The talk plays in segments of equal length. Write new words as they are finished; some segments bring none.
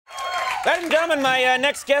Ladies and gentlemen, my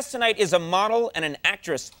next guest tonight is a model and an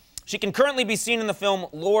actress. She can currently be seen in the film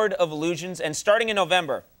Lord of Illusions, and starting in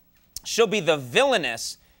November, she'll be the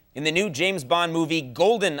villainess in the new James Bond movie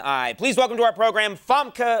GoldenEye. Please welcome to our program,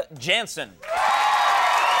 Famke Janssen.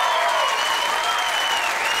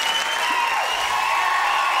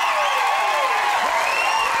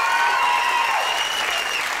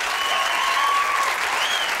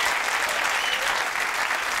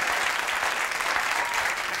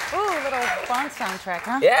 Bond soundtrack,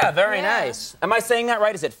 huh? Yeah, very nice. Am I saying that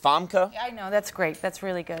right? Is it Famke? Yeah, I know, that's great. That's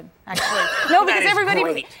really good, actually. No, because everybody...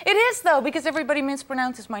 Great. It is, though, because everybody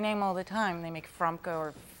mispronounces my name all the time. They make Famke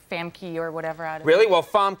or Famke or whatever out of it. Really? Well,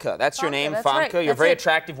 Famke, that's your name, that's Famke. right. You're a very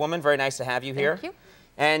attractive woman. Very nice to have you here. Thank you.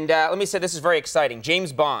 And let me say, this is very exciting.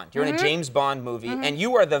 James Bond. You're in a James Bond movie, and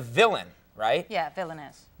you are the villain, right? Yeah,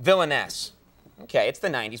 villainess. Villainess. Okay, it's the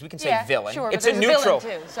 90s. We can say villain. Sure, it's but a neutral.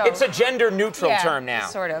 Villain too, so. It's a gender-neutral term now.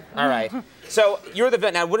 Sort of. All right. So you're the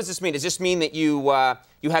villain. Now, what does this mean? Does this mean that you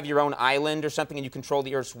have your own island or something, and you control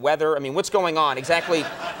the Earth's weather? I mean, what's going on exactly?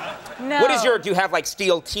 No. What is your? Do you have like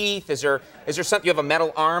steel teeth? Is there something? You have a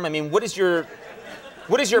metal arm? I mean, what is your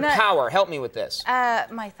power? Help me with this.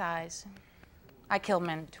 My thighs. I kill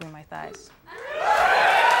men between my thighs.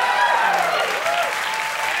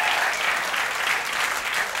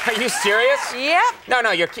 Are you serious? Yep. No,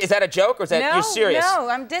 is that a joke or is that you're serious? No,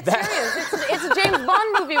 I'm dead serious. It's a James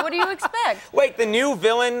Bond movie. What do you expect? Wait, the new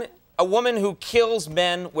villain, a woman who kills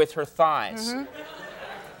men with her thighs.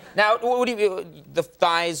 Now, what do you? The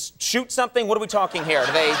thighs shoot something? What are we talking here?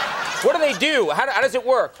 What do they do? How does it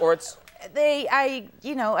work? Or it's? I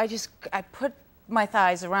put my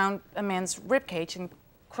thighs around a man's ribcage and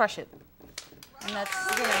crush it, and that's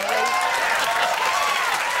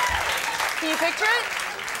Can you picture it?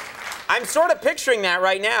 I'm sort of picturing that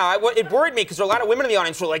right now. It worried me because there are a lot of women in the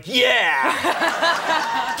audience who are like,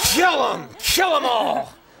 yeah, kill them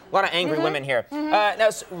all. A lot of angry women here. Now,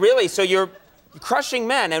 really, so you're crushing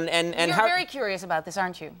men, and You're how? very curious about this,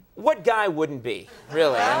 aren't you? What guy wouldn't be,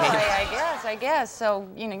 really? Well, I mean, I guess. So,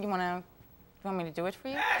 you want me to do it for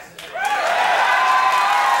you? Yes.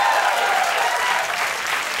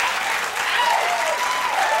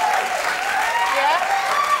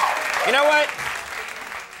 Yeah? You know what?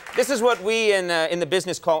 This is what we in the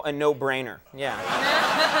business call a no-brainer. Yeah.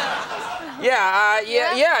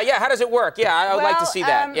 Yeah. How does it work? Yeah, I would like to see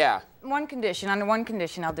that. Yeah. One condition. Under one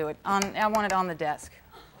condition, I'll do it. I want it on the desk.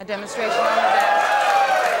 A demonstration on the desk.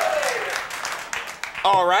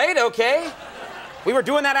 All right. Okay. We were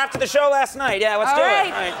doing that after the show last night. Yeah, let's do it.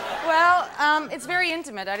 All right. Well, it's very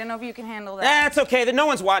intimate. I don't know if you can handle that. That's okay. No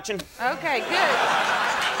one's watching. Okay, good.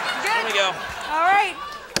 Here we go. All right.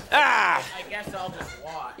 Ah. I guess I'll just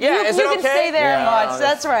watch. Yeah, is it okay? You can stay there and watch.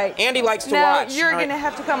 That's right. Andy likes to now, watch. You're gonna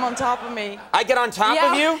have to come on top of me. I get on top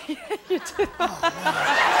of you? You do. Good.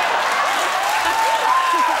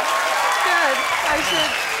 I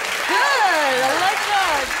should. Good. I like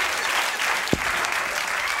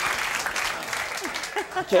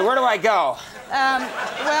that. Okay, where do I go?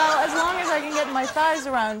 Well, as long as I can get my thighs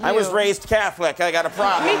around you. I was raised Catholic. I got a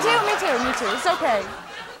problem. Me too. It's okay.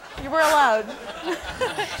 You were allowed.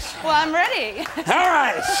 Well, I'm ready. All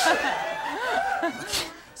right.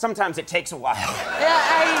 Sometimes it takes a while. Yeah,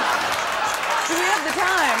 we have the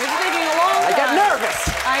time. It's taking a long time. I got nervous.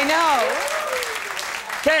 I know.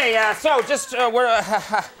 Okay, so just we're.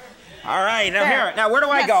 All right, now here. Now where do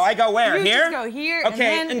I go? I go where? You Here? just go here.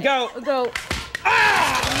 Okay, and go. Go.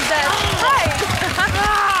 Ah! That's right.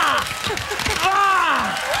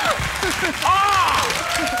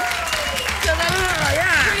 So that's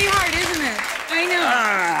pretty hard, isn't it? I know.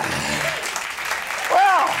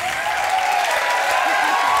 Well.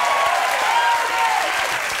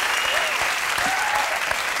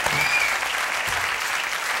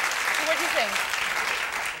 What do you think?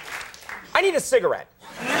 I need a cigarette.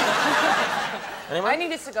 Anyone? I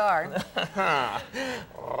need a cigar.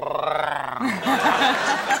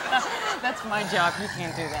 That's my job. You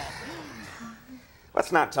can't do that.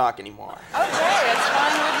 Let's not talk anymore. Okay, it's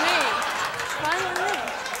fine with me. It's fine with me.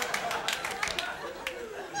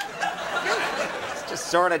 Just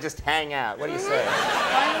sort of just hang out. What do you say?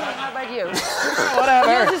 Fine with me. How about you?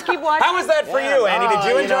 Whatever. You'll just keep watching. How was that for you, Andy? Did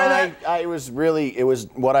you enjoy that? It was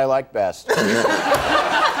what I liked best.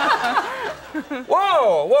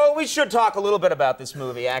 Whoa! Well, we should talk a little bit about this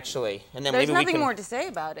movie, actually, and then There's maybe we nothing can. more to say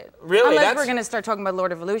about it. Really? Unless we're going to start talking about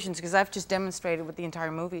Lord of Illusions, because I've just demonstrated what the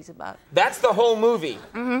entire movie's about. That's the whole movie.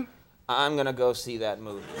 I'm gonna go see that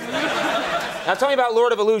movie. Now tell me about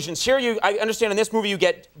Lord of Illusions. Here I understand in this movie you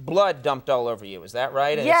get blood dumped all over you. Is that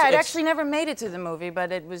right? And yeah, it actually never made it to the movie,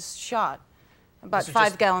 but it was shot. About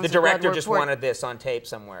 5 gallons The of blood director were just poured. wanted this on tape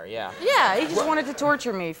somewhere, yeah. Yeah, he just wanted to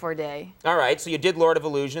torture me for a day. All right, so you did Lord of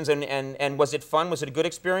Illusions, and was it fun? Was it a good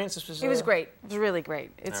experience? It was great. It was really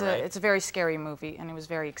great. It's All right. it's a very scary movie, and it was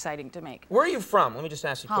very exciting to make. Where are you from? Let me just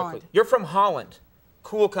ask you Holland. quickly. You're from Holland.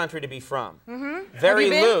 Cool country to be from. Mm-hmm. Very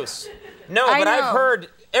Have you been? loose. No, I but I've know. heard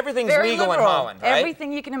everything's Very legal liberal. in Holland, right?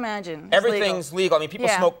 Everything you can imagine. is Everything's legal. I mean, people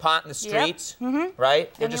Yeah. smoke pot in the streets,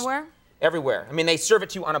 right? They're just Anywhere? everywhere. I mean, they serve it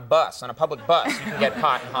to you on a bus, on a public bus. You can get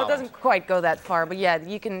pot in It Holland. doesn't quite go that far, but yeah,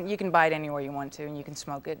 you can buy it anywhere you want to, and you can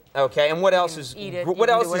smoke it. Okay, and what else is eat it, you what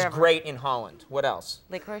can else do is whatever. great in Holland? What else?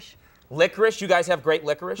 Licorice, Licorice. You guys have great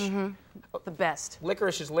licorice. the best.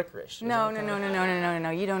 Licorice is licorice. No.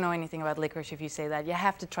 You don't know anything about licorice if you say that. You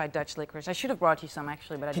have to try Dutch licorice. I should have brought you some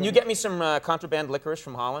actually, but I Can didn't. you get me some contraband licorice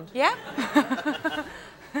from Holland? Yeah.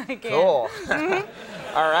 I can. Cool.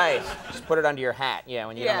 All right. Just put it under your hat, yeah,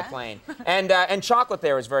 when you get on the Yeah. plane. And chocolate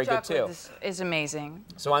there is very good Chocolate too. is amazing.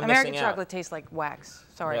 So I'm American missing out. chocolate tastes like wax.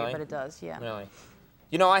 Sorry, Really? but it does. Yeah. Really.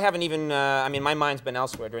 You know, I haven't even. I mean, my mind's been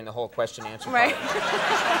elsewhere during the whole question-answer part. Right.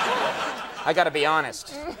 I got to be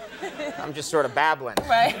honest. I'm just sort of babbling.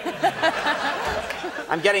 Right.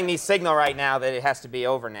 I'm getting the signal right now that it has to be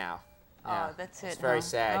over now. Yeah. Oh, that's it. It's very huh?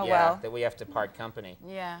 sad, Oh, yeah, well. that we have to part company.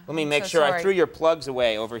 Yeah. Let me I'm make so sure I sorry. threw your plugs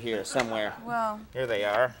away over here somewhere. Well, Here they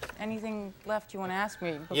are. anything left you want to ask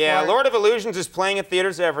me? Before? Yeah, Lord of Illusions is playing at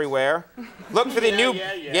theaters everywhere. Look for the new.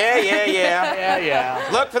 Yeah.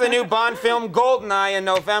 Look for the new Bond film Goldeneye in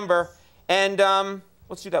November. And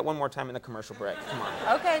let's do that one more time in the commercial break. Come on.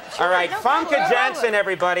 Okay. Sure, All right, no Famke problem. Janssen,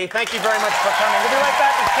 everybody. Thank you very much for coming. We'll be right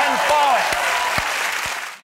back with Ken Follett.